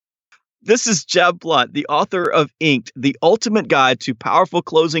This is Jeb Blount, the author of Inked, the ultimate guide to powerful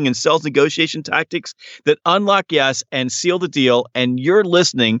closing and sales negotiation tactics that unlock yes and seal the deal. And you're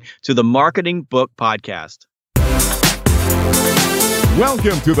listening to the Marketing Book Podcast.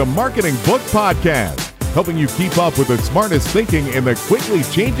 Welcome to the Marketing Book Podcast, helping you keep up with the smartest thinking in the quickly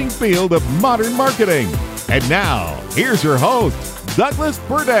changing field of modern marketing. And now, here's your host, Douglas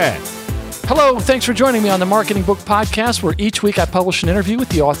Burdett. Hello, thanks for joining me on the Marketing Book Podcast, where each week I publish an interview with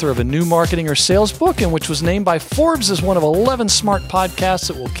the author of a new marketing or sales book, and which was named by Forbes as one of 11 smart podcasts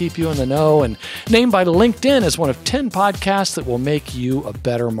that will keep you in the know, and named by LinkedIn as one of 10 podcasts that will make you a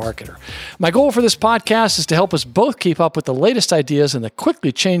better marketer. My goal for this podcast is to help us both keep up with the latest ideas in the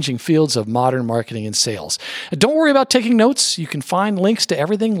quickly changing fields of modern marketing and sales. And don't worry about taking notes. You can find links to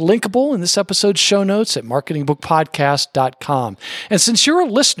everything linkable in this episode's show notes at marketingbookpodcast.com. And since you're a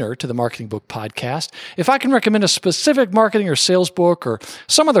listener to the Marketing Book Podcast, if I can recommend a specific marketing or sales book or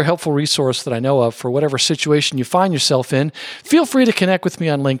some other helpful resource that I know of for whatever situation you find yourself in, feel free to connect with me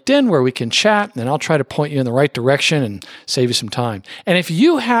on LinkedIn where we can chat, and I'll try to point you in the right direction and save you some time. And if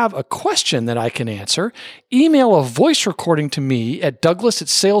you have a question that I can answer, email a voice recording to me at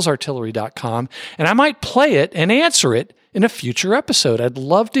douglas@salesartillery.com, and I might play it and answer it in a future episode. I'd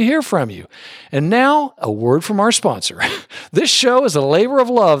love to hear from you. And now, a word from our sponsor. This show is a labor of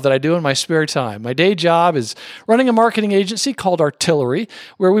love that I do in my spare time. My day job is running a marketing agency called Artillery,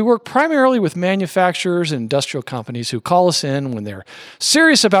 where we work primarily with manufacturers and industrial companies who call us in when they're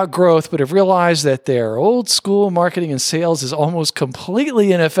serious about growth, but have realized that their old school marketing and sales is almost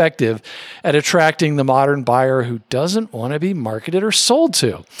completely ineffective at attracting the modern buyer who doesn't want to be marketed or sold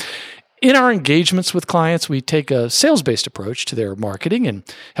to. In our engagements with clients, we take a sales-based approach to their marketing and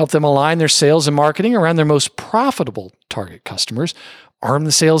help them align their sales and marketing around their most profitable target customers, arm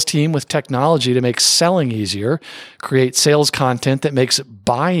the sales team with technology to make selling easier, create sales content that makes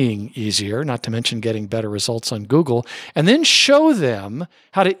buying easier, not to mention getting better results on Google, and then show them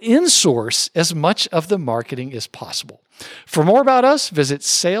how to insource as much of the marketing as possible. For more about us, visit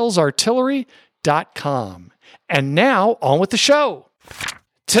salesartillery.com. And now, on with the show.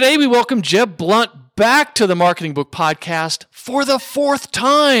 Today, we welcome Jeb Blount back to the Marketing Book Podcast for the fourth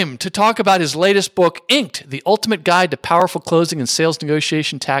time to talk about his latest book, Inked, the ultimate guide to powerful closing and sales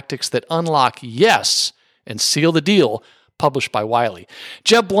negotiation tactics that unlock yes and seal the deal, published by Wiley.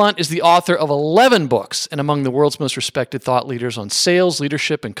 Jeb Blount is the author of 11 books and among the world's most respected thought leaders on sales,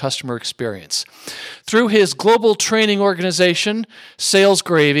 leadership, and customer experience. Through his global training organization, Sales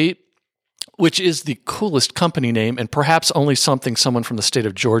Gravy, which is the coolest company name and perhaps only something someone from the state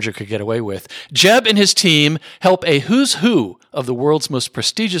of Georgia could get away with, Jeb and his team help a who's who of the world's most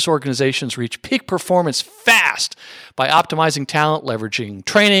prestigious organizations reach peak performance fast by optimizing talent, leveraging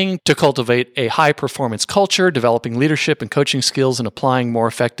training to cultivate a high-performance culture, developing leadership and coaching skills, and applying more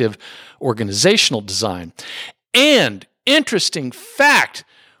effective organizational design. And interesting fact,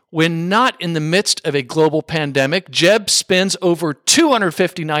 when not in the midst of a global pandemic, Jeb spends over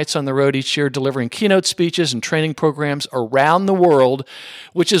 250 nights on the road each year delivering keynote speeches and training programs around the world,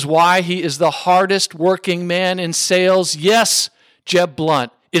 which is why he is the hardest working man in sales. Yes, Jeb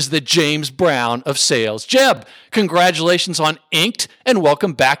Blount is the James Brown of sales. Jeb, congratulations on Inked, and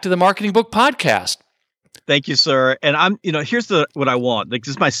welcome back to the Marketing Book Podcast. Thank you, sir. And here's what I want. Like,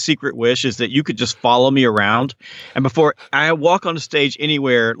 this is my secret wish, is that you could just follow me around, and before I walk on the stage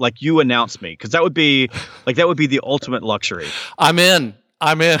anywhere, like, you announce me, because that would be the ultimate luxury. I'm in.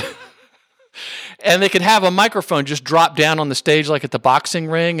 And they could have a microphone just drop down on the stage like at the boxing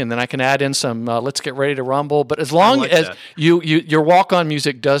ring, and then I can add in some "Let's Get Ready to Rumble." But as long as your walk-on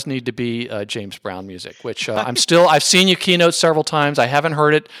music does need to be James Brown music, which I've seen you keynote several times. I haven't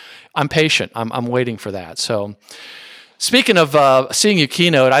heard it. I'm patient. I'm waiting for that. So, speaking of seeing you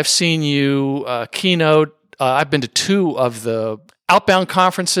keynote, I've seen you keynote. I've been to 2 of the outbound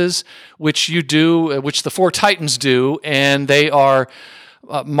conferences, which you do, which the 4 Titans do, and they are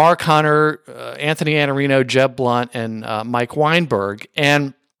Mark Hunter, Anthony Iannarino, Jeb Blount, and Mike Weinberg.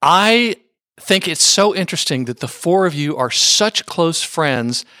 And I think it's so interesting that the 4 of you are such close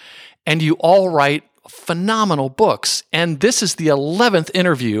friends, and you all write phenomenal books. And this is the 11th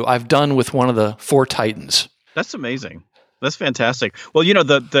interview I've done with one of the 4 Titans. That's amazing. That's fantastic. Well,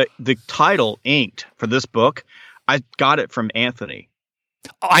 the title Inked for this book, I got it from Anthony.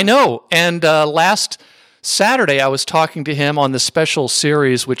 I know. And last Saturday, I was talking to him on the special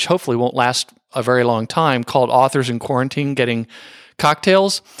series, which hopefully won't last a very long time, called Authors in Quarantine Getting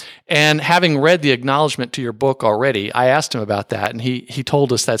Cocktails. And having read the acknowledgement to your book already, I asked him about that, and he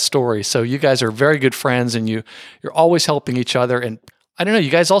told us that story. So you guys are very good friends, and you're always helping each other. And I don't know, you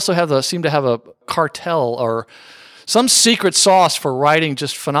guys also seem to have a cartel or some secret sauce for writing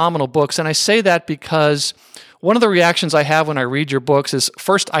just phenomenal books. And I say that because one of the reactions I have when I read your books is,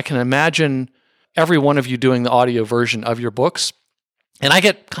 first, I can imagine every one of you doing the audio version of your books. And I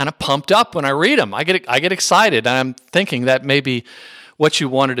get kind of pumped up when I read them. I get excited, and I'm thinking that may be what you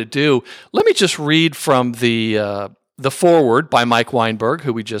wanted to do. Let me just read from the foreword by Mike Weinberg,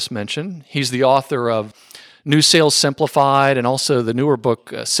 who we just mentioned. He's the author of New Sales Simplified and also the newer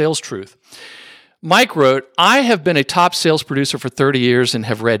book, Sales Truth. Mike wrote, "I have been a top sales producer for 30 years and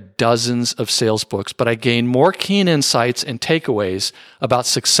have read dozens of sales books, but I gained more keen insights and takeaways about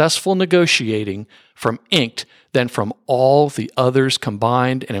successful negotiating from Inked than from all the others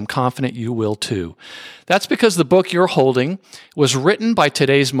combined, and I'm confident you will too." That's because the book you're holding was written by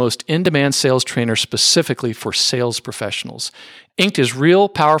today's most in-demand sales trainer specifically for sales professionals. Inked is real,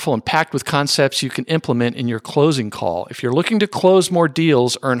 powerful, and packed with concepts you can implement in your closing call. If you're looking to close more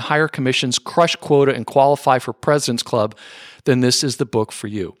deals, earn higher commissions, crush quota, and qualify for President's Club, then this is the book for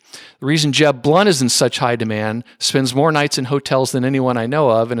you. The reason Jeb Blount is in such high demand, spends more nights in hotels than anyone I know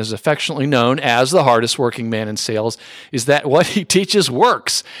of, and is affectionately known as the hardest working man in sales, is that what he teaches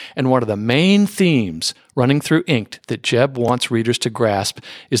works. And one of the main themes running through Inked that Jeb wants readers to grasp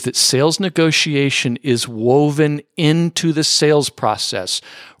is that sales negotiation is woven into the sales process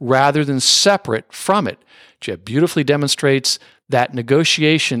rather than separate from it. Jeb beautifully demonstrates that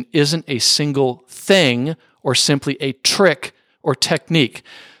negotiation isn't a single thing or simply a trick or technique.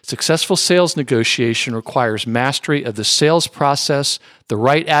 Successful sales negotiation requires mastery of the sales process, the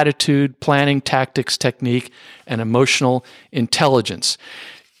right attitude, planning, tactics, technique, and emotional intelligence.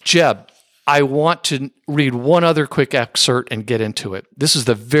 Jeb, I want to read one other quick excerpt and get into it. This is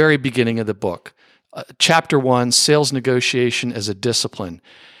the very beginning of the book. Chapter 1, Sales Negotiation as a Discipline.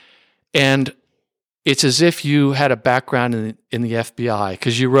 And it's as if you had a background in the FBI,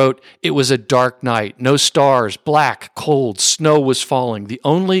 because you wrote, "It was a dark night, no stars, black, cold, snow was falling. The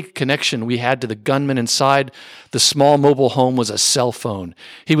only connection we had to the gunman inside the small mobile home was a cell phone.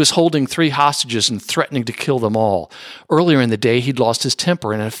 He was holding 3 hostages and threatening to kill them all. Earlier in the day, he'd lost his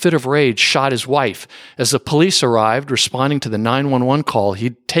temper and in a fit of rage shot his wife. As the police arrived, responding to the 911 call,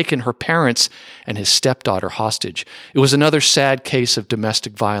 he'd taken her parents and his stepdaughter hostage. It was another sad case of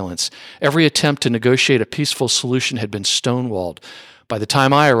domestic violence. Every attempt to negotiate a peaceful solution had been stonewalled. By the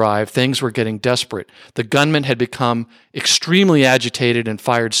time I arrived, things were getting desperate. The gunman had become extremely agitated and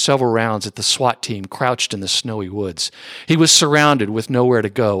fired several rounds at the SWAT team crouched in the snowy woods. He was surrounded with nowhere to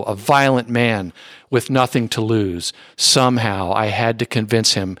go, a violent man with nothing to lose. Somehow, I had to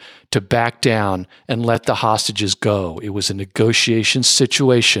convince him to back down and let the hostages go. It was a negotiation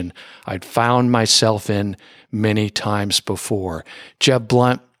situation I'd found myself in many times before." Jeb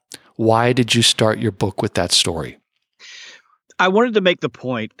Blount, why did you start your book with that story? I wanted to make the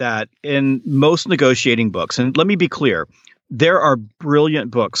point that in most negotiating books, and let me be clear, there are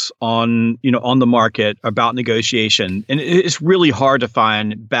brilliant books on the market about negotiation, and it's really hard to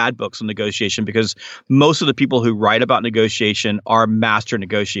find bad books on negotiation because most of the people who write about negotiation are master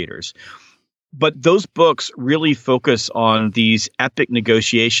negotiators. But those books really focus on these epic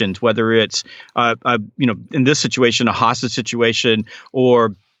negotiations, whether it's in this situation a hostage situation,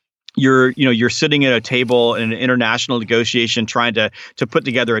 or you're sitting at a table in an international negotiation trying to put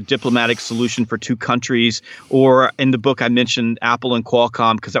together a diplomatic solution for 2 countries. Or in the book I mentioned Apple and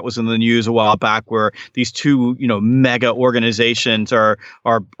Qualcomm because that was in the news a while back, where these 2 mega organizations are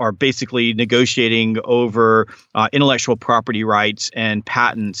basically negotiating over intellectual property rights and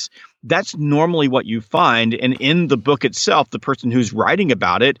patents. That's normally what you find. And in the book itself, the person who's writing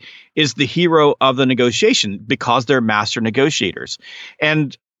about it is the hero of the negotiation because they're master negotiators.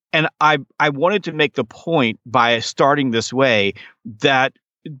 And I wanted to make the point by starting this way that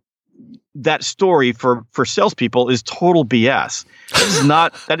story for salespeople is total BS.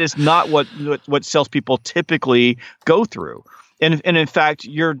 That is not what salespeople typically go through. And in fact,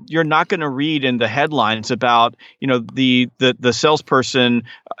 you're not going to read in the headlines about the salesperson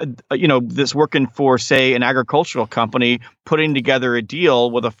that's working for, say, an agricultural company putting together a deal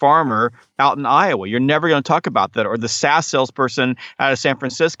with a farmer out in Iowa. You're never going to talk about that. Or the SaaS salesperson out of San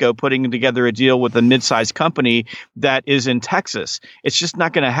Francisco putting together a deal with a mid-sized company that is in Texas. It's just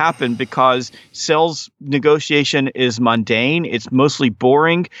not going to happen because sales negotiation is mundane. It's mostly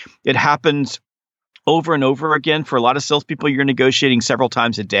boring. It happens over and over again. For a lot of salespeople, you're negotiating several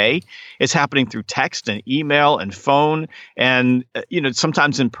times a day. It's happening through text and email and phone and,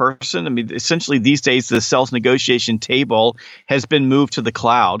 sometimes in person. I mean, essentially these days, the sales negotiation table has been moved to the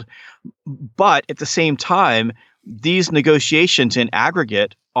cloud. But at the same time, these negotiations in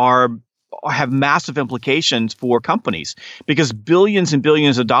aggregate are have massive implications for companies because billions and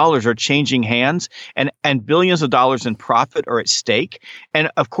billions of dollars are changing hands and billions of dollars in profit are at stake. And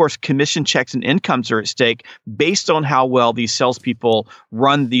of course, commission checks and incomes are at stake based on how well these salespeople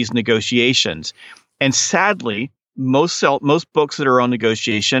run these negotiations. And sadly, most books that are on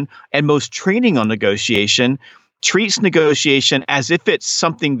negotiation and most training on negotiation treats negotiation as if it's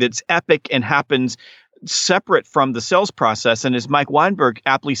something that's epic and happens separate from the sales process. And as Mike Weinberg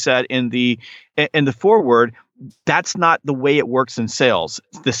aptly said in the foreword, that's not the way it works in sales.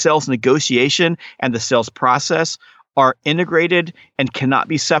 The sales negotiation and the sales process are integrated and cannot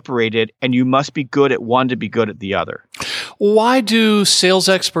be separated, and you must be good at one to be good at the other. Why do sales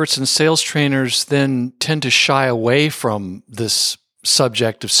experts and sales trainers then tend to shy away from this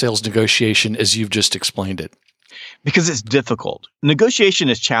subject of sales negotiation as you've just explained it? Because it's difficult. Negotiation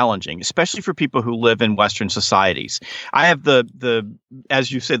is challenging, especially for people who live in Western societies. I have the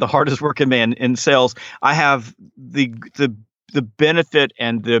as you say, the hardest working man in sales. I have the benefit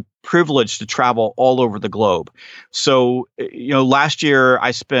and the privilege to travel all over the globe. So, last year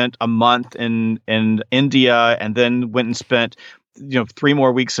I spent a month in India and then went and spent 3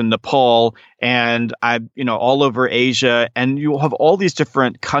 more weeks in Nepal, and all over Asia. And you have all these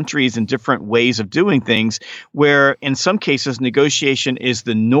different countries and different ways of doing things where in some cases negotiation is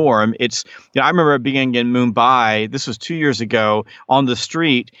the norm. It's, I remember being in Mumbai, this was 2 years ago, on the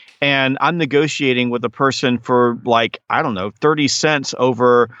street, and I'm negotiating with a person for 30 cents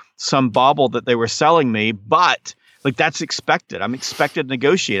over some bauble that they were selling me, but that's expected. I'm expected to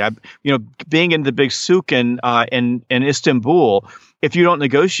negotiate. Being in the big souk in Istanbul, if you don't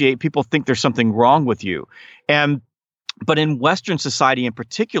negotiate, people think there's something wrong with you. But in Western society in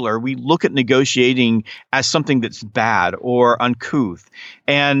particular, we look at negotiating as something that's bad or uncouth.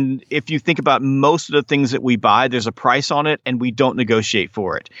 And if you think about most of the things that we buy, there's a price on it and we don't negotiate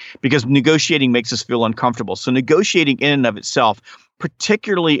for it because negotiating makes us feel uncomfortable. So negotiating in and of itself,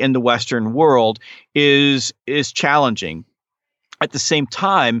 particularly in the Western world, is challenging. At the same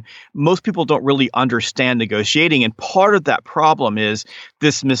time, most people don't really understand negotiating. And part of that problem is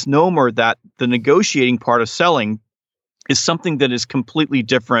this misnomer that the negotiating part of selling is something that is completely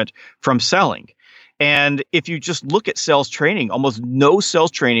different from selling. And if you just look at sales training, almost no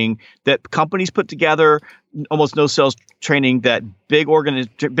sales training that companies put together, almost no sales training that big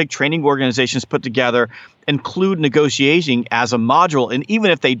training organizations put together include negotiating as a module. And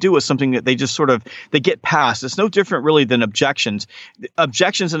even if they do, it's something that they just they get past. It's no different really than objections.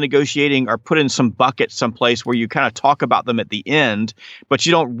 Objections and negotiating are put in some bucket someplace where you kind of talk about them at the end, but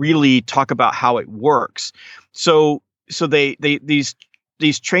you don't really talk about how it works. So these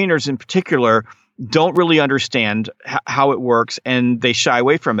trainers in particular don't really understand how it works, and they shy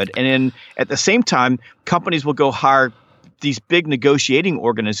away from it. And at the same time, companies will go hire these big negotiating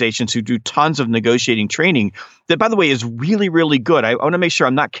organizations who do tons of negotiating training that, by the way, is really, really good. I want to make sure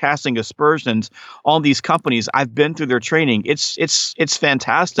I'm not casting aspersions on these companies. I've been through their training. It's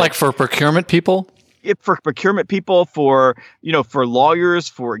fantastic. Like for procurement people? For procurement people, for lawyers,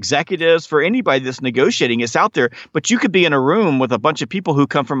 for executives, for anybody that's negotiating, it's out there. But you could be in a room with a bunch of people who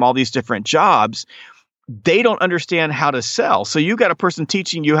come from all these different jobs. They don't understand how to sell. So you got a person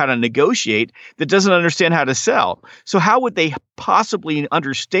teaching you how to negotiate that doesn't understand how to sell. So how would they possibly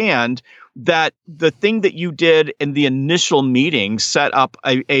understand that the thing that you did in the initial meeting set up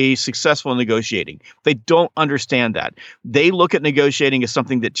a successful negotiating? They don't understand that. They look at negotiating as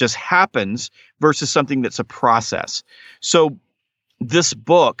something that just happens versus something that's a process. So this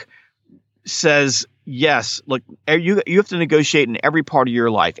book says, yes, look, you have to negotiate in every part of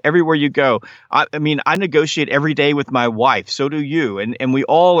your life, everywhere you go. I negotiate every day with my wife. So do you. And we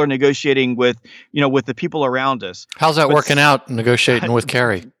all are negotiating with the people around us. How's that working out, negotiating with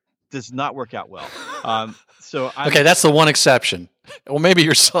Carrie? Does not work out well. Okay, that's the one exception. Well, maybe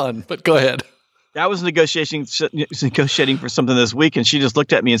your son, but go ahead. I was negotiating for something this week, and she just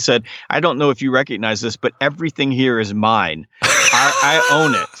looked at me and said, I don't know if you recognize this, but everything here is mine. I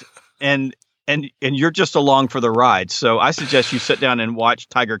own it. And you're just along for the ride. So I suggest you sit down and watch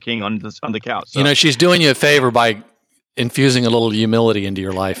Tiger King on the couch. So. She's doing you a favor by infusing a little humility into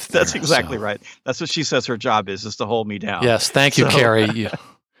your life. That's exactly right. That's what she says her job is to hold me down. Yes. Thank you, Carrie.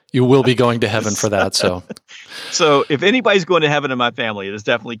 You will be going to heaven for that. So if anybody's going to heaven in my family, it is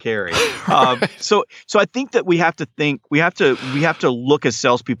definitely Carrie. So I think that we have to look as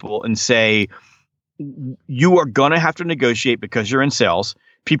salespeople and say, you are going to have to negotiate because you're in sales.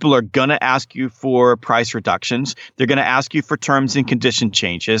 People are going to ask you for price reductions. They're going to ask you for terms and condition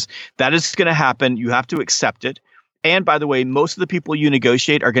changes. That is going to happen. You have to accept it. And by the way, most of the people you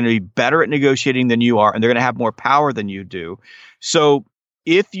negotiate are going to be better at negotiating than you are, and they're going to have more power than you do. So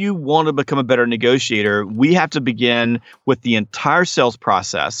if you want to become a better negotiator, we have to begin with the entire sales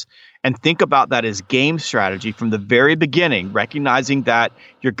process and think about that as game strategy from the very beginning, recognizing that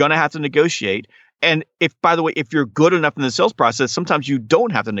you're going to have to negotiate. And if, by the way, if you're good enough in the sales process, sometimes you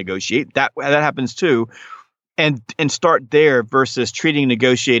don't have to negotiate. That happens too. And start there versus treating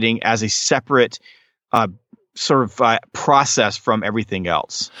negotiating as a separate process from everything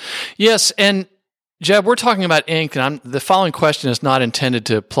else. Yes, and Jeb, we're talking about ink, and the following question is not intended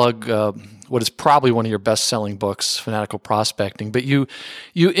to plug what is probably one of your best-selling books, Fanatical Prospecting. But you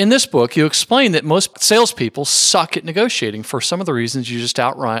in this book, you explain that most salespeople suck at negotiating for some of the reasons you just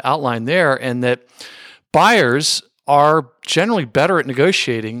outlined there, and that buyers are generally better at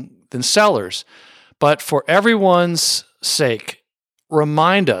negotiating than sellers. But for everyone's sake,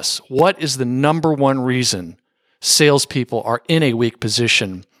 remind us, what is the number one reason salespeople are in a weak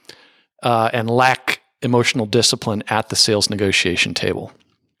position and lack emotional discipline at the sales negotiation table?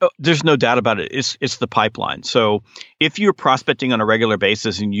 Oh, there's no doubt about it. It's the pipeline. So if you're prospecting on a regular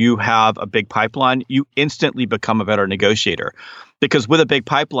basis and you have a big pipeline, you instantly become a better negotiator. Because with a big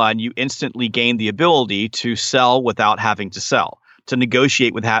pipeline, you instantly gain the ability to sell without having to sell, to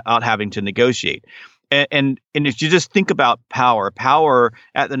negotiate without having to negotiate. And if you just think about power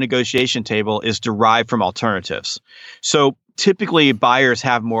at the negotiation table is derived from alternatives. So typically buyers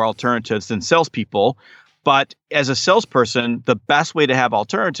have more alternatives than salespeople, but as a salesperson, the best way to have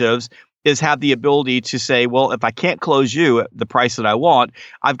alternatives is have the ability to say, well, if I can't close you at the price that I want,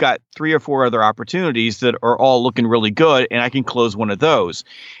 I've got 3 or 4 other opportunities that are all looking really good, and I can close one of those.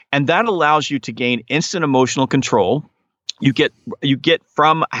 And that allows you to gain instant emotional control. You get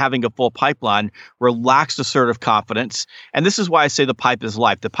from having a full pipeline, relaxed assertive confidence. And this is why I say the pipe is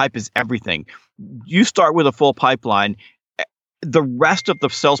life. The pipe is everything. You start with a full pipeline. The rest of the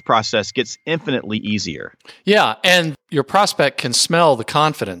sales process gets infinitely easier. Yeah, and your prospect can smell the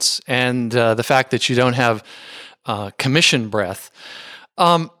confidence and the fact that you don't have commission breath.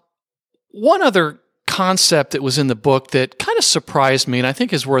 One other concept that was in the book that kind of surprised me and I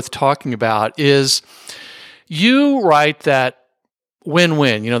think is worth talking about is you write that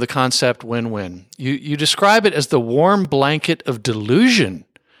win-win, the concept win-win. You describe it as the warm blanket of delusion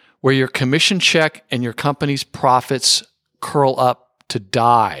where your commission check and your company's profits curl up to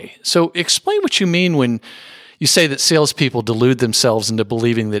die. So explain what you mean when you say that salespeople delude themselves into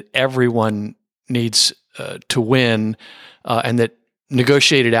believing that everyone needs to win and that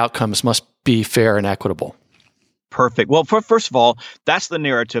negotiated outcomes must be fair and equitable. Perfect. Well, first of all, that's the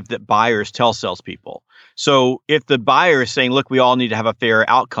narrative that buyers tell salespeople. So if the buyer is saying, look, we all need to have a fair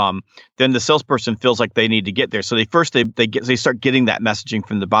outcome, then the salesperson feels like they need to get there. So they start getting that messaging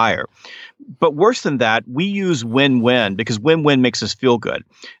from the buyer. But worse than that, we use win-win because win-win makes us feel good.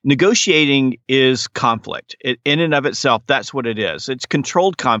 Negotiating is conflict. In and of itself, that's what it is. It's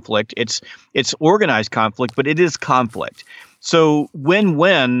controlled conflict. It's organized conflict, but it is conflict. So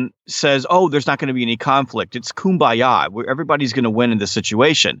win-win says, oh, there's not going to be any conflict. It's kumbaya, where everybody's going to win in this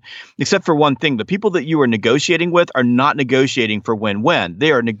situation. Except for one thing, the people that you are negotiating with are not negotiating for win-win.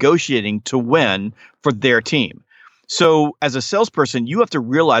 They are negotiating to win for their team. So as a salesperson, you have to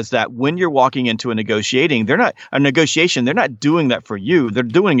realize that when you're walking into a negotiation, they're not doing that for you. They're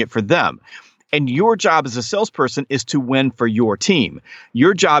doing it for them. And your job as a salesperson is to win for your team.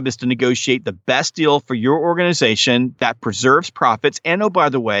 Your job is to negotiate the best deal for your organization that preserves profits and, oh, by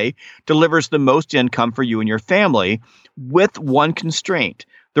the way, delivers the most income for you and your family with one constraint.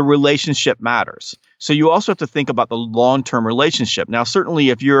 The relationship matters. So you also have to think about the long-term relationship. Now, certainly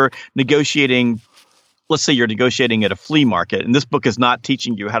if you're negotiating, let's say you're negotiating at a flea market, and this book is not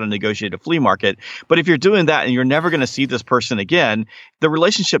teaching you how to negotiate a flea market, but if you're doing that and you're never going to see this person again, the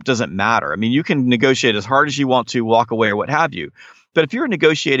relationship doesn't matter. I mean, you can negotiate as hard as you want to, walk away or what have you. But if you're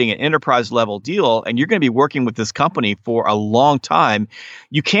negotiating an enterprise level deal and you're going to be working with this company for a long time,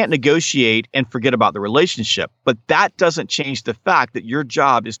 you can't negotiate and forget about the relationship. But that doesn't change the fact that your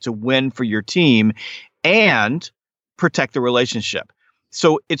job is to win for your team and protect the relationship.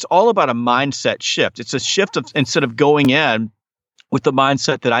 So it's all about a mindset shift. It's a shift of, instead of going in with the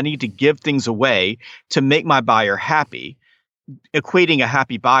mindset that I need to give things away to make my buyer happy, equating a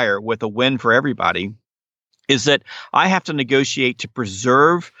happy buyer with a win for everybody, is that I have to negotiate to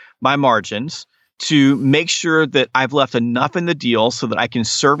preserve my margins, to make sure that I've left enough in the deal so that I can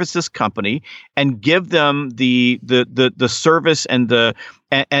service this company and give them the service and that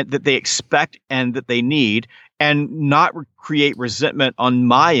they expect and that they need, and not create resentment on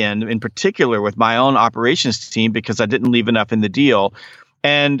my end, in particular with my own operations team, because I didn't leave enough in the deal.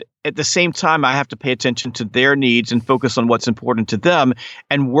 And at the same time, I have to pay attention to their needs and focus on what's important to them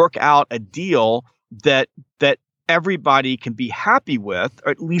and work out a deal that everybody can be happy with,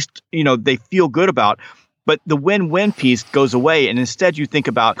 or at least, they feel good about. But the win-win piece goes away. And instead you think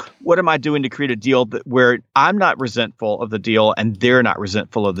about, what am I doing to create a deal where I'm not resentful of the deal and they're not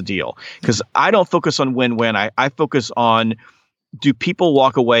resentful of the deal? Because I don't focus on win-win. I focus on, do people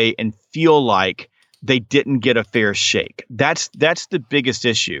walk away and feel like they didn't get a fair shake? That's the biggest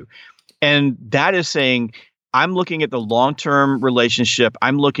issue. And that is saying, I'm looking at the long-term relationship.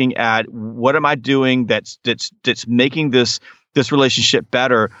 I'm looking at, what am I doing that's making this relationship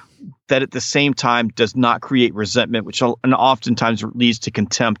better, that at the same time does not create resentment, which oftentimes leads to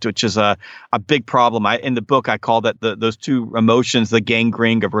contempt, which is a big problem. In the book, I call that those two emotions, the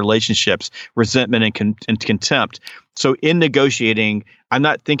gangrene of relationships, resentment and contempt. So in negotiating, I'm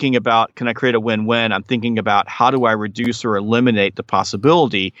not thinking about, can I create a win-win? I'm thinking about, how do I reduce or eliminate the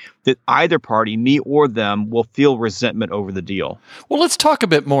possibility that either party, me or them, will feel resentment over the deal. Well, let's talk a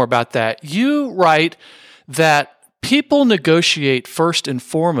bit more about that. You write that people negotiate first and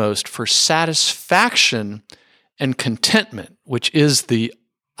foremost for satisfaction and contentment, which is the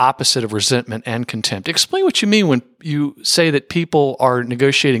opposite of resentment and contempt. Explain what you mean when you say that people are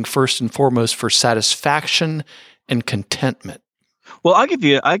negotiating first and foremost for satisfaction and contentment. Well, I'll give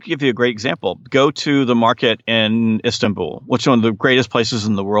you a great example. Go to the market in Istanbul, which is one of the greatest places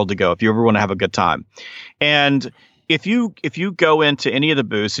in the world to go if you ever want to have a good time. And if you go into any of the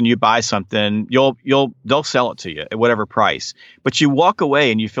booths and you buy something, they'll sell it to you at whatever price. But you walk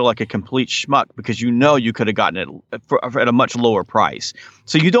away and you feel like a complete schmuck because you could have gotten it at a much lower price.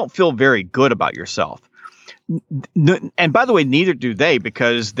 So you don't feel very good about yourself. And by the way, neither do they,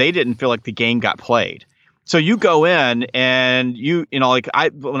 because they didn't feel like the game got played. So you go in and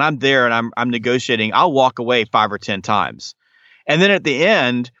when I'm there and I'm negotiating, I'll walk away 5 or 10 times. And then at the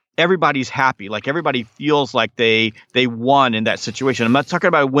end, everybody's happy. Like, everybody feels like they won in that situation. I'm not talking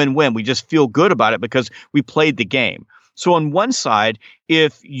about a win-win. We just feel good about it because we played the game. So on one side,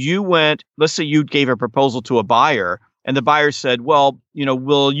 if you let's say you gave a proposal to a buyer and the buyer said, well,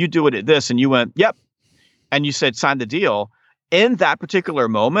 will you do it at this? And you went, yep. And you said, sign the deal. In that particular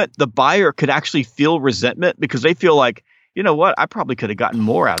moment, the buyer could actually feel resentment because they feel like, you know what, I probably could have gotten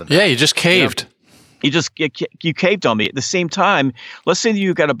more out of that. Yeah, you just caved. You caved on me. At the same time, let's say that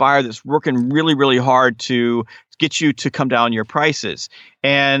you've got a buyer that's working really, really hard to get you to come down your prices.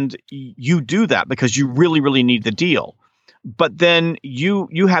 And you do that because you really, really need the deal. But then you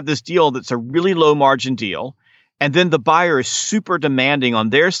have this deal that's a really low margin deal. And then the buyer is super demanding on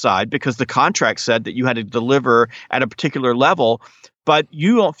their side because the contract said that you had to deliver at a particular level, but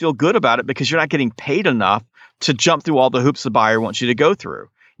you don't feel good about it because you're not getting paid enough to jump through all the hoops the buyer wants you to go through.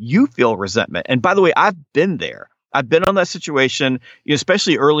 You feel resentment. And by the way, I've been there. I've been on that situation,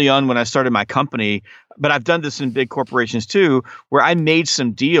 especially early on when I started my company, but I've done this in big corporations too, where I made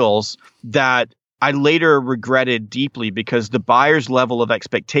some deals that I later regretted deeply because the buyer's level of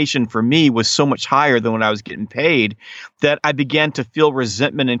expectation for me was so much higher than what I was getting paid that I began to feel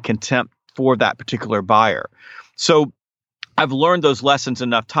resentment and contempt for that particular buyer. So I've learned those lessons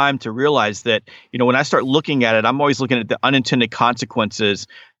enough time to realize that, when I start looking at it, I'm always looking at the unintended consequences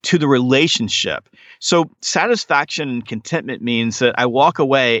to the relationship. So satisfaction and contentment means that I walk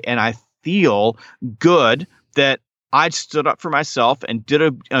away and I feel good that I stood up for myself and did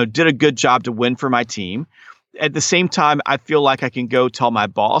a good job to win for my team. At the same time, I feel like I can go tell my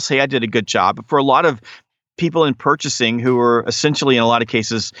boss, hey, I did a good job. But for a lot of people in purchasing who are essentially, in a lot of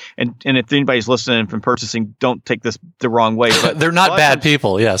cases, and if anybody's listening from purchasing, don't take this the wrong way. But they're not bad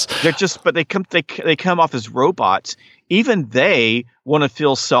people, yes. They're just, but they come off as robots. Even they want to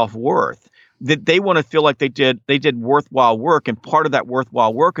feel self-worth. That they want to feel like they did worthwhile work. And part of that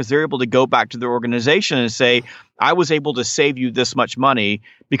worthwhile work is they're able to go back to their organization and say, I was able to save you this much money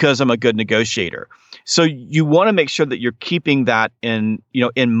because I'm a good negotiator. So you want to make sure that you're keeping that in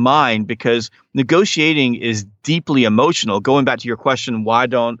mind, because negotiating is deeply emotional. Going back to your question, why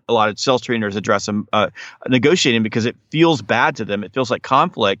don't a lot of sales trainers address negotiating? Because it feels bad to them. It feels like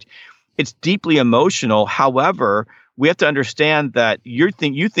conflict. It's deeply emotional. However, we have to understand that you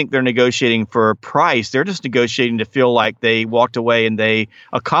think they're negotiating for a price. They're just negotiating to feel like they walked away and they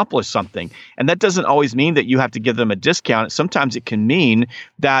accomplished something. And that doesn't always mean that you have to give them a discount. Sometimes it can mean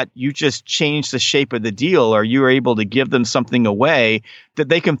that you just change the shape of the deal, or you're able to give them something away that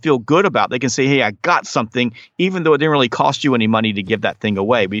they can feel good about. They can say, hey, I got something, even though it didn't really cost you any money to give that thing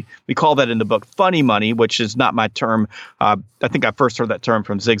away. We call that in the book funny money, which is not my term. I think I first heard that term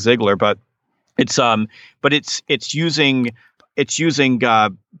from Zig Ziglar, but it's using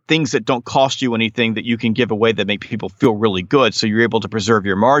things that don't cost you anything that you can give away that make people feel really good. So you're able to preserve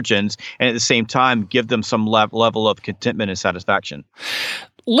your margins and at the same time give them some level of contentment and satisfaction.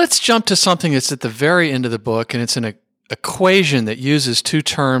 Let's jump to something that's at the very end of the book, and it's an equation that uses two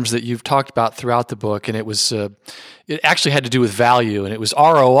terms that you've talked about throughout the book, and it actually had to do with value, and it was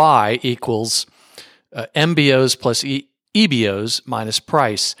ROI equals MBOs plus EBOs minus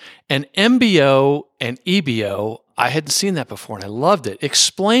price. And MBO and EBO, I hadn't seen that before, and I loved it.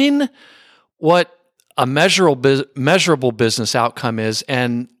 Explain what a measurable business outcome is,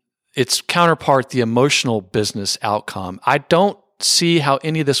 and its counterpart, the emotional business outcome. I don't see how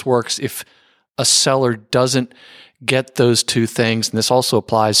any of this works if a seller doesn't get those two things. And this also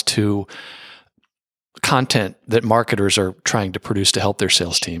applies to content that marketers are trying to produce to help their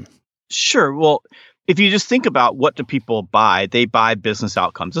sales team. Sure. Well, if you just think about what do people buy, they buy business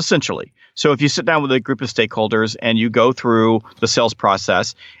outcomes, essentially. So if you sit down with a group of stakeholders and you go through the sales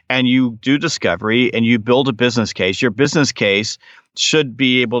process and you do discovery and you build a business case, your business case should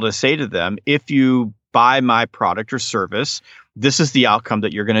be able to say to them, if you buy my product or service, this is the outcome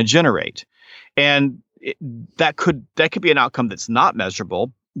that you're going to generate. And that could be an outcome that's not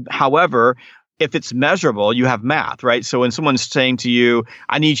measurable. However, if it's measurable, you have math, right? So when someone's saying to you,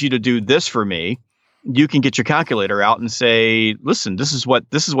 I need you to do this for me, you can get your calculator out and say, listen, this is what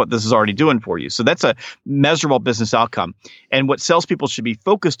this is already doing for you. So that's a measurable business outcome. And what salespeople should be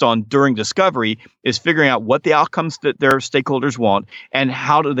focused on during discovery is figuring out what the outcomes that their stakeholders want and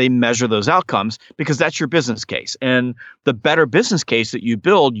how do they measure those outcomes, because that's your business case. And the better business case that you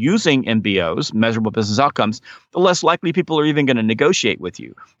build using MBOs, measurable business outcomes, the less likely people are even going to negotiate with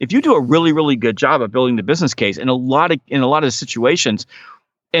you. If you do a really, really good job of building the business case, in a lot of situations,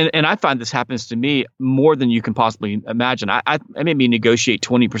 and I find this happens to me more than you can possibly imagine. I maybe negotiate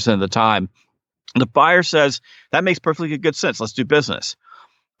 20% of the time. The buyer says, that makes perfectly good sense. Let's do business.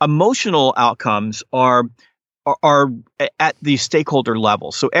 Emotional outcomes are at the stakeholder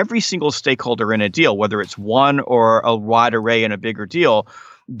level. So every single stakeholder in a deal, whether it's one or a wide array in a bigger deal,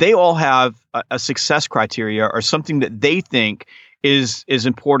 they all have a success criteria or something that they think is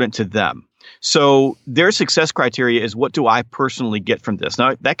important to them. So their success criteria is, what do I personally get from this?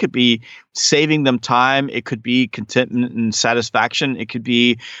 Now, that could be saving them time. It could be contentment and satisfaction. It could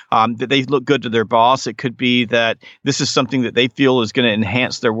be that they look good to their boss. It could be that this is something that they feel is going to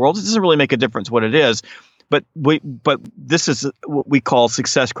enhance their world. It doesn't really make a difference what it is. But this is what we call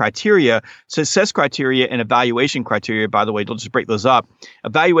success criteria. Success criteria and evaluation criteria, by the way, don't just break those up.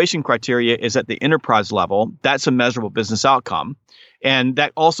 Evaluation criteria is at the enterprise level. That's a measurable business outcome. And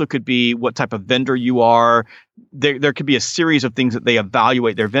that also could be what type of vendor you are. There could be a series of things that they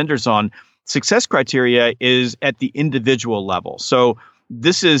evaluate their vendors on. Success criteria is at the individual level. So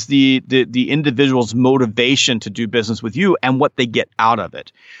this is the individual's motivation to do business with you and what they get out of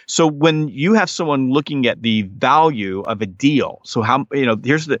it. So when you have someone looking at the value of a deal, so how,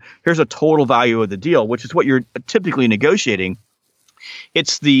 here's a total value of the deal, which is what you're typically negotiating.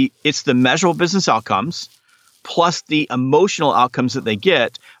 It's the measurable business outcomes plus the emotional outcomes that they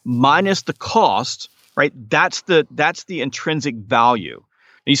get minus the cost, right? That's the intrinsic value.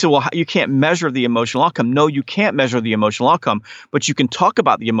 And you say, well, you can't measure the emotional outcome. No, you can't measure the emotional outcome, but you can talk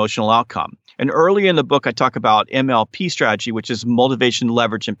about the emotional outcome. And early in the book, I talk about MLP strategy, which is motivation,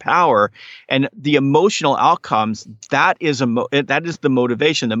 leverage, and power. And the emotional outcomes, that is the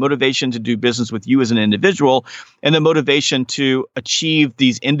motivation to do business with you as an individual, and the motivation to achieve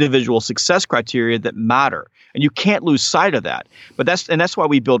these individual success criteria that matter. And you can't lose sight of that. But that's why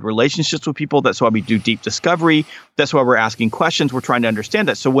we build relationships with people. That's why we do deep discovery. That's why we're asking questions. We're trying to understand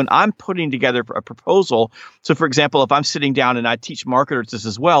that. So when I'm putting together a proposal, so for example, if I'm sitting down and I teach marketers this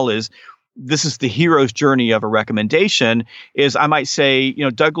as well, this is the hero's journey of a recommendation, is I might say,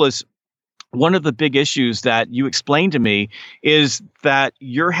 Douglas, one of the big issues that you explained to me is that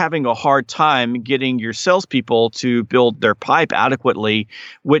you're having a hard time getting your salespeople to build their pipe adequately,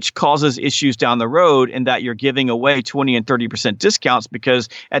 which causes issues down the road, and that you're giving away 20 and 30% discounts because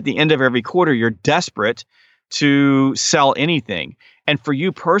at the end of every quarter, you're desperate to sell anything. And for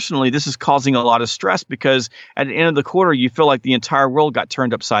you personally, this is causing a lot of stress because at the end of the quarter, you feel like the entire world got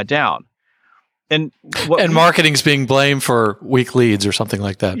turned upside down. And marketing's being blamed for weak leads or something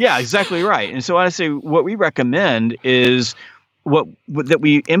like that. Yeah, exactly right. And so I say what we recommend is that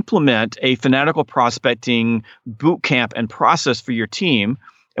we implement a fanatical prospecting boot camp and process for your team.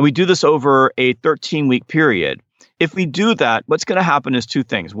 And we do this over a 13-week period. If we do that, what's going to happen is two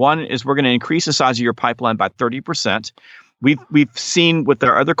things. One is we're going to increase the size of your pipeline by 30%. We've seen with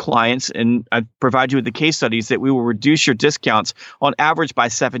our other clients, and I provide you with the case studies, that we will reduce your discounts on average by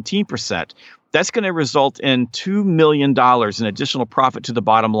 17%. that's going to result in $2 million in additional profit to the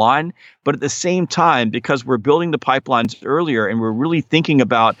bottom line. But at the same time, because we're building the pipelines earlier and we're really thinking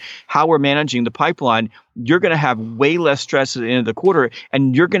about how we're managing the pipeline, you're going to have way less stress at the end of the quarter,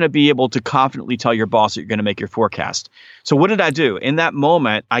 and you're going to be able to confidently tell your boss that you're going to make your forecast. So what did I do? In that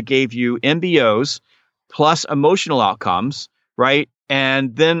moment, I gave you MBOs plus emotional outcomes, right?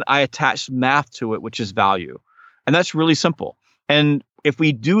 And then I attached math to it, which is value. And that's really simple. And if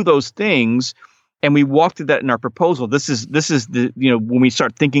we do those things and we walk through that in our proposal, this is the, when we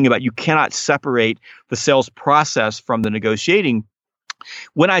start thinking about, you cannot separate the sales process from the negotiating.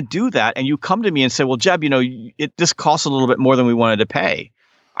 When I do that and you come to me and say, well, Jeb, this costs a little bit more than we wanted to pay,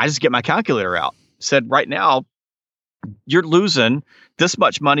 I just get my calculator out. Said, right now, you're losing this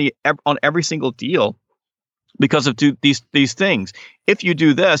much money on every single deal because of these things. If you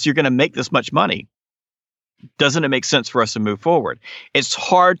do this, you're going to make this much money. Doesn't it make sense for us to move forward? It's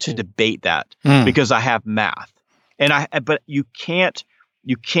hard to debate that because I have math, but you can't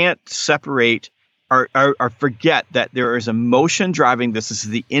separate or forget that there is emotion driving this. This is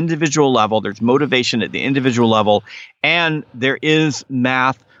the individual level. There's motivation at the individual level, and there is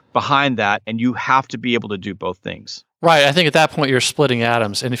math behind that, and you have to be able to do both things. Right. I think at that point you're splitting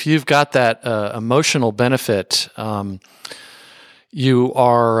atoms, and if you've got that emotional benefit, you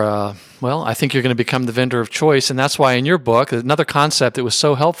are, I think you're going to become the vendor of choice. And that's why in your book, another concept that was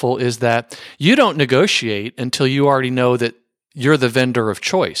so helpful is that you don't negotiate until you already know that you're the vendor of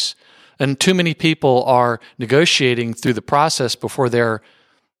choice. And too many people are negotiating through the process before they're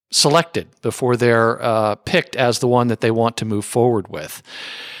selected, before they're picked as the one that they want to move forward with.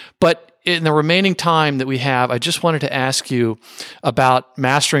 But in the remaining time that we have, I just wanted to ask you about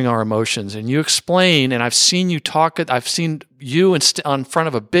mastering our emotions. And you explain, and I've seen you talk, I've seen you on front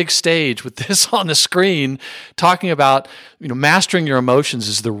of a big stage with this on the screen talking about, mastering your emotions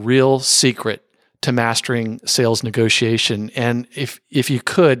is the real secret to mastering sales negotiation. And if you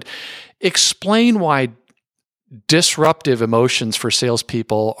could, explain why disruptive emotions for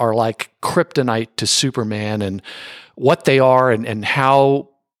salespeople are like kryptonite to Superman, and what they are and how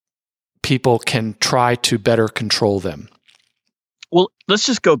people can try to better control them. Well, let's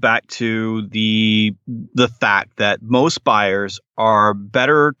just go back to the fact that most buyers are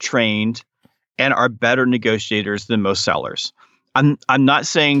better trained and are better negotiators than most sellers. I'm not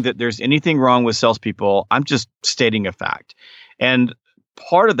saying that there's anything wrong with salespeople. I'm just stating a fact. And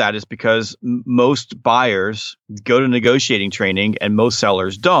part of that is because most buyers go to negotiating training and most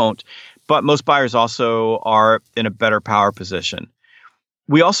sellers don't, but most buyers also are in a better power position.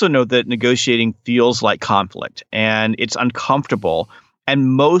 We also know that negotiating feels like conflict and it's uncomfortable.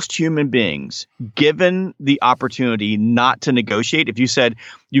 And most human beings, given the opportunity not to negotiate, if you said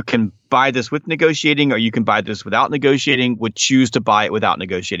you can buy this with negotiating or you can buy this without negotiating, would choose to buy it without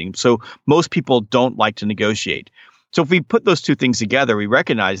negotiating. So most people don't like to negotiate. So if we put those two things together, we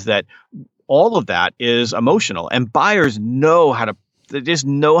recognize that all of that is emotional, and buyers they just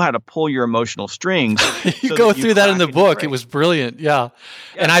know how to pull your emotional strings. You go through that in the book. It was brilliant. Yeah.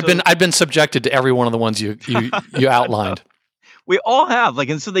 And I've been subjected to every one of the ones you outlined. We all have,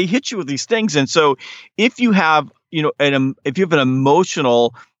 and so they hit you with these things. And so if you have, if you have an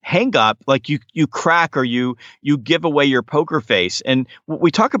emotional hang up, like you crack or you give away your poker face. And what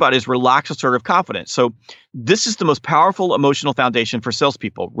we talk about is relaxed assertive confidence. So this is the most powerful emotional foundation for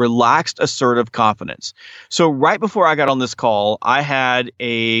salespeople, relaxed assertive confidence. So right before I got on this call, I had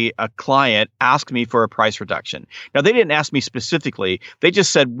a client ask me for a price reduction. Now, they didn't ask me specifically. They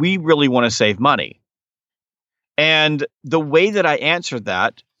just said, we really want to save money. And the way that I answered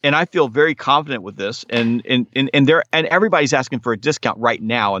that, and I feel very confident with this, and everybody's asking for a discount right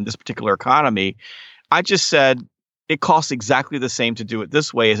now in this particular economy. I just said it costs exactly the same to do it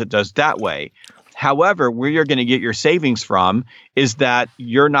this way as it does that way. However, where you're going to get your savings from is that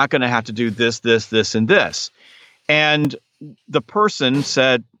you're not going to have to do this, this, this, and this. And the person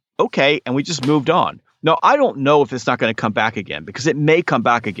said, okay, and we just moved on. Now, I don't know if it's not going to come back again, because it may come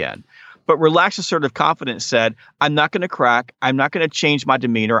back again. But relaxed assertive confidence said, I'm not going to crack. I'm not going to change my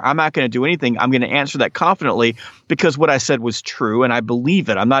demeanor. I'm not going to do anything. I'm going to answer that confidently because what I said was true and I believe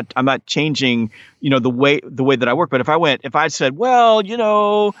it. I'm not changing, the way that I work. But if I had said, well, I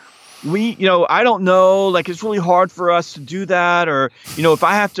don't know, it's really hard for us to do that. Or, if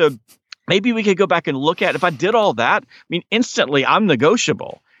I have to, maybe we could go back and look at, if I did all that, instantly I'm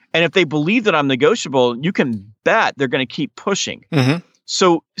negotiable. And if they believe that I'm negotiable, you can bet they're going to keep pushing. Mm-hmm.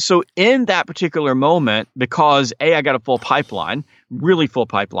 So in that particular moment, because I got a full pipeline, really full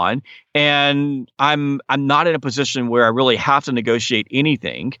pipeline, and I'm not in a position where I really have to negotiate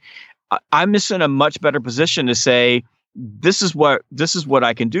anything, I'm just in a much better position to say, this is what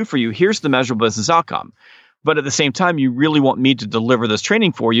I can do for you. Here's the measurable business outcome. But at the same time, you really want me to deliver this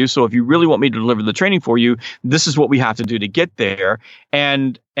training for you. So if you really want me to deliver the training for you, this is what we have to do to get there.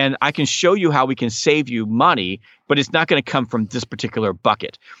 And I can show you how we can save you money, but it's not going to come from this particular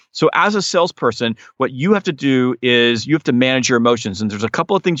bucket. So as a salesperson, what you have to do is you have to manage your emotions. And there's a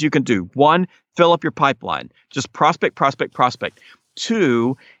couple of things you can do. One, fill up your pipeline. Just prospect, prospect, prospect.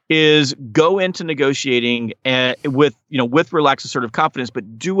 Two is go into negotiating with relaxed assertive confidence,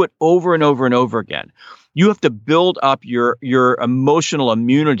 but do it over and over and over again. You have to build up your emotional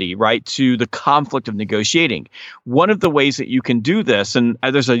immunity, right, to the conflict of negotiating. One of the ways that you can do this, and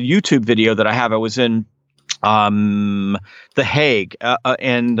there's a YouTube video that I have. I was in The Hague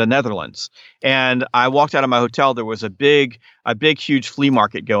in the Netherlands, and I walked out of my hotel. There was a big, huge flea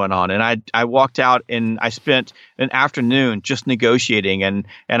market going on, and I walked out and I spent an afternoon just negotiating, and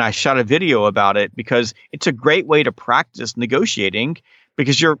I shot a video about it because it's a great way to practice negotiating.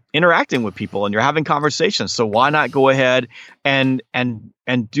 Because you're interacting with people and you're having conversations. So why not go ahead and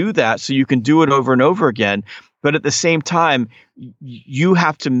do that so you can do it over and over again? But at the same time, you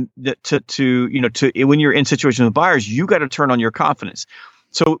have to when you're in situations with buyers, you got to turn on your confidence.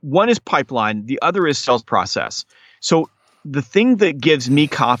 So one is pipeline, the other is sales process. So the thing that gives me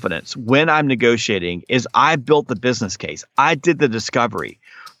confidence when I'm negotiating is I built the business case. I did the discovery.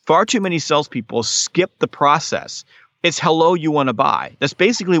 Far too many salespeople skip the process. It's hello, you want to buy. That's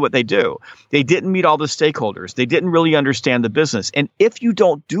basically what they do. They didn't meet all the stakeholders. They didn't really understand the business. And if you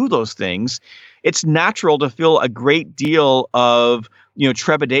don't do those things, it's natural to feel a great deal of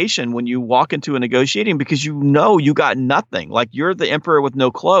trepidation when you walk into a negotiating because you got nothing. Like you're the emperor with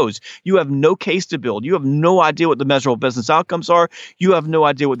no clothes. You have no case to build. You have no idea what the measurable business outcomes are. You have no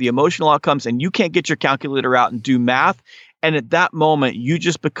idea what the emotional outcomes, and you can't get your calculator out and do math. And at that moment, you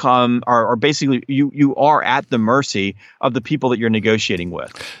just become, or basically you are at the mercy of the people that you're negotiating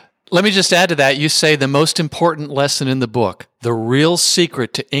with. Let me just add to that. You say the most important lesson in the book, the real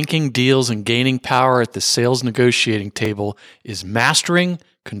secret to inking deals and gaining power at the sales negotiating table is mastering,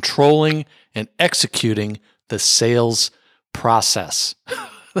 controlling, and executing the sales process.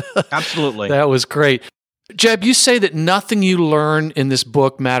 Absolutely. That was great. Jeb, you say that nothing you learn in this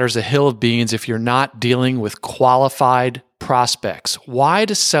book matters a hill of beans if you're not dealing with qualified prospects. Why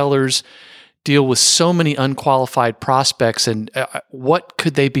do sellers deal with so many unqualified prospects, and what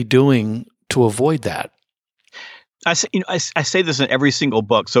could they be doing to avoid that? I say this in every single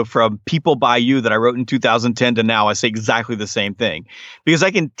book. So from People Buy You that I wrote in 2010 to now, I say exactly the same thing. Because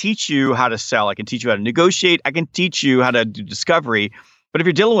I can teach you how to sell. I can teach you how to negotiate. I can teach you how to do discovery. But if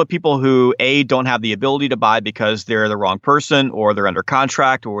you're dealing with people who, A, don't have the ability to buy because they're the wrong person or they're under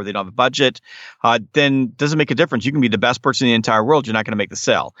contract or they don't have a budget, then it doesn't make a difference. You can be the best person in the entire world. You're not going to make the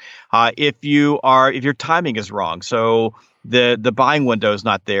sale. If your timing is wrong, so the buying window is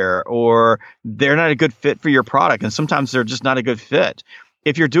not there or they're not a good fit for your product, and sometimes they're just not a good fit.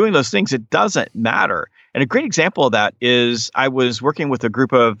 If you're doing those things, it doesn't matter. And a great example of that is I was working with a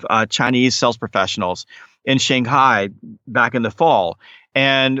group of Chinese sales professionals in Shanghai back in the fall.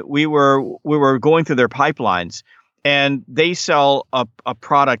 And we were going through their pipelines, and they sell a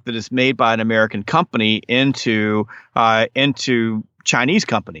product that is made by an American company into Chinese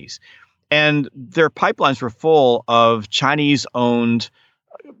companies, and their pipelines were full of Chinese-owned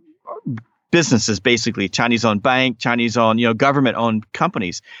businesses, basically Chinese-owned bank, Chinese-owned government-owned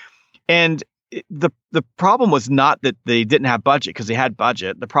companies, and the problem was not that they didn't have budget because they had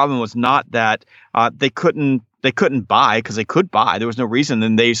budget. The problem was not that they couldn't buy because they could buy. There was no reason.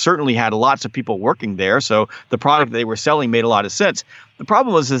 And they certainly had lots of people working there. So the product they were selling made a lot of sense. The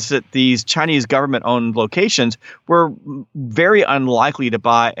problem was that these Chinese government-owned locations were very unlikely to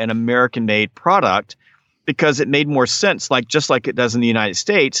buy an American-made product because it made more sense, just like it does in the United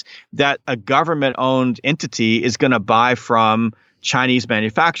States, that a government-owned entity is going to buy from Chinese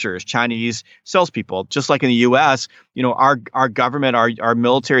manufacturers, Chinese salespeople. Just like in the U.S., our government, our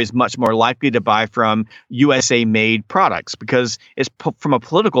military is much more likely to buy from USA-made products because it's from a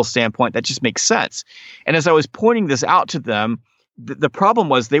political standpoint that just makes sense. And as I was pointing this out to them, the problem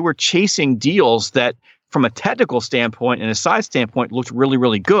was they were chasing deals that, from a technical standpoint and a size standpoint, looked really,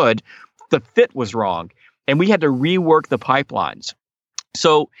 really good. The fit was wrong, and we had to rework the pipelines.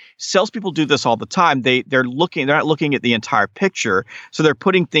 So salespeople do this all the time. They're not looking at the entire picture. So they're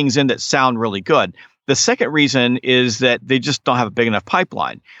putting things in that sound really good. The second reason is that they just don't have a big enough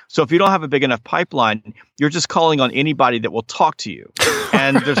pipeline. So if you don't have a big enough pipeline, you're just calling on anybody that will talk to you.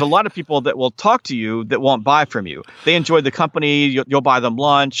 And there's a lot of people that will talk to you that won't buy from you. They enjoy the company. You'll buy them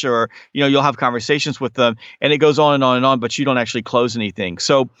lunch, or you'll have conversations with them, and it goes on and on and on, but you don't actually close anything.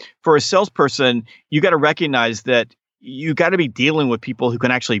 So for a salesperson, you got to recognize that you got to be dealing with people who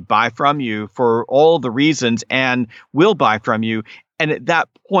can actually buy from you for all the reasons and will buy from you. And at that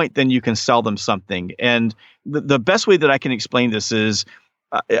point, then you can sell them something. And the best way that I can explain this is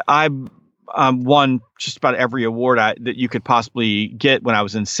I won just about every award that you could possibly get when I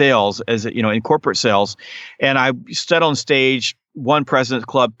was in sales, in corporate sales. And I stood on stage, won President's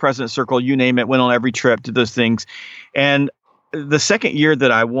Club, President's Circle, you name it, went on every trip, did those things. And the second year that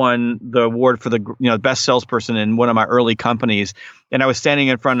I won the award for the best salesperson in one of my early companies, and I was standing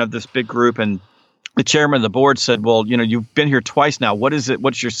in front of this big group, and the chairman of the board said, "Well, you've been here twice now. What is it?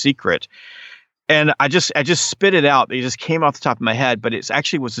 What's your secret?" And I just spit it out. It just came off the top of my head, but it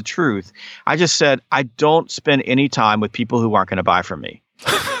actually was the truth. I just said, I don't spend any time with people who aren't going to buy from me.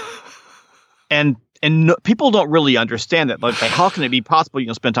 And people don't really understand that. Like, how can it be possible you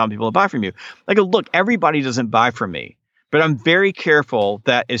can spend time with people who buy from you? Like, look, everybody doesn't buy from me. But I'm very careful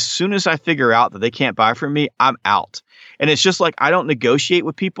that as soon as I figure out that they can't buy from me, I'm out. And it's just like I don't negotiate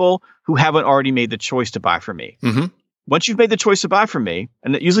with people who haven't already made the choice to buy from me. Mm-hmm. Once you've made the choice to buy from me,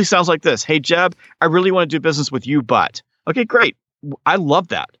 and it usually sounds like this: "Hey, Jeb, I really want to do business with you, but..." Okay, great. I love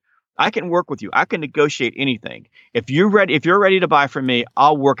that. I can work with you. I can negotiate anything. If you're ready to buy from me,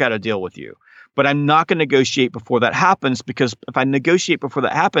 I'll work out a deal with you. But I'm not going to negotiate before that happens, because if I negotiate before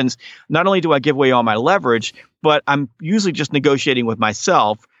that happens, not only do I give away all my leverage, but I'm usually just negotiating with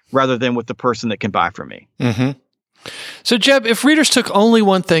myself rather than with the person that can buy from me. Mm-hmm. So, Jeb, if readers took only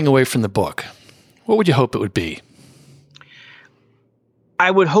one thing away from the book, what would you hope it would be? I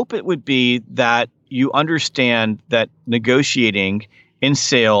would hope it would be that you understand that negotiating in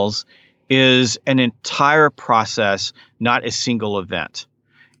sales is an entire process, not a single event.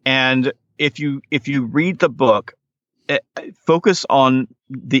 And if you read the book, focus on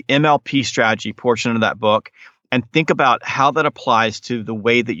the MLP strategy portion of that book and think about how that applies to the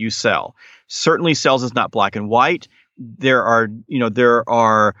way that you sell. Certainly, sales is not black and white. There are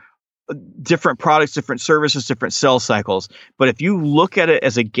different products, different services, different sales cycles. But if you look at it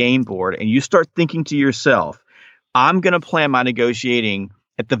as a game board and you start thinking to yourself, I'm going to plan my negotiating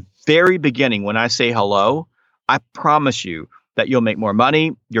at the very beginning when I say hello, I promise you that you'll make more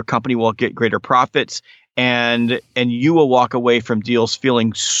money, your company will get greater profits, and you will walk away from deals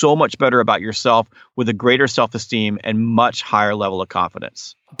feeling so much better about yourself with a greater self-esteem and much higher level of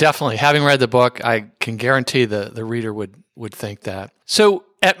confidence. Definitely. Having read the book, I can guarantee the reader would think that. So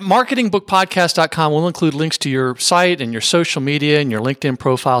at marketingbookpodcast.com, we'll include links to your site and your social media and your LinkedIn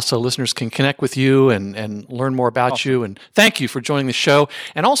profile so listeners can connect with you and learn more about you. And thank you for joining the show.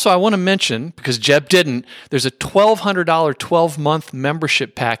 And also, I want to mention, because Jeb didn't, there's a $1,200 12-month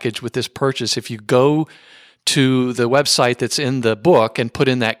membership package with this purchase if you go to the website that's in the book and put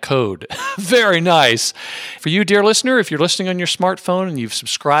in that code. Very nice. For you, dear listener, if you're listening on your smartphone and you've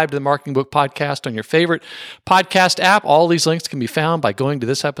subscribed to the Marketing Book Podcast on your favorite podcast app, all these links can be found by going to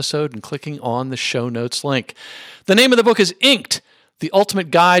this episode and clicking on the show notes link. The name of the book is Inked, The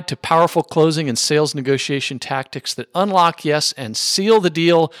Ultimate Guide to Powerful Closing and Sales Negotiation Tactics that Unlock Yes and Seal the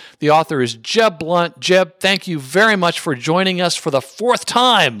Deal. The author is Jeb Blount. Jeb, thank you very much for joining us for the 4th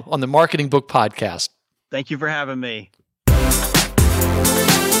time on the Marketing Book Podcast. Thank you for having me.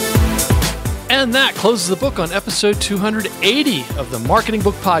 And that closes the book on episode 280 of the Marketing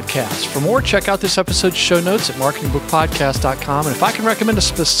Book Podcast. For more, check out this episode's show notes at marketingbookpodcast.com. And if I can recommend a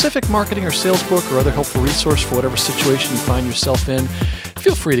specific marketing or sales book or other helpful resource for whatever situation you find yourself in,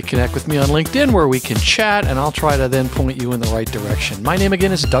 feel free to connect with me on LinkedIn where we can chat, and I'll try to then point you in the right direction. My name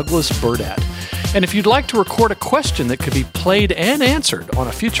again is Douglas Burdett. And if you'd like to record a question that could be played and answered on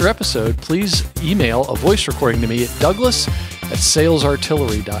a future episode, please email a voice recording to me at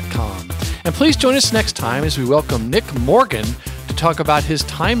douglas@salesartillery.com. And please join us next time as we welcome Nick Morgan to talk about his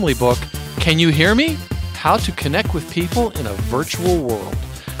timely book, Can You Hear Me? How to Connect with People in a Virtual World.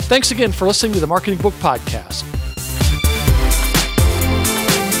 Thanks again for listening to the Marketing Book Podcast.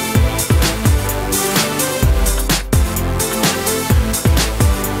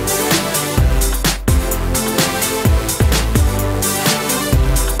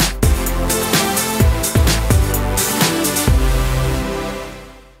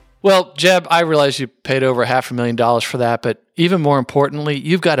 Well, Jeb, I realize you paid over $500,000 for that, but even more importantly,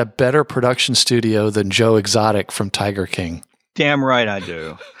 you've got a better production studio than Joe Exotic from Tiger King. Damn right I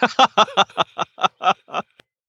do.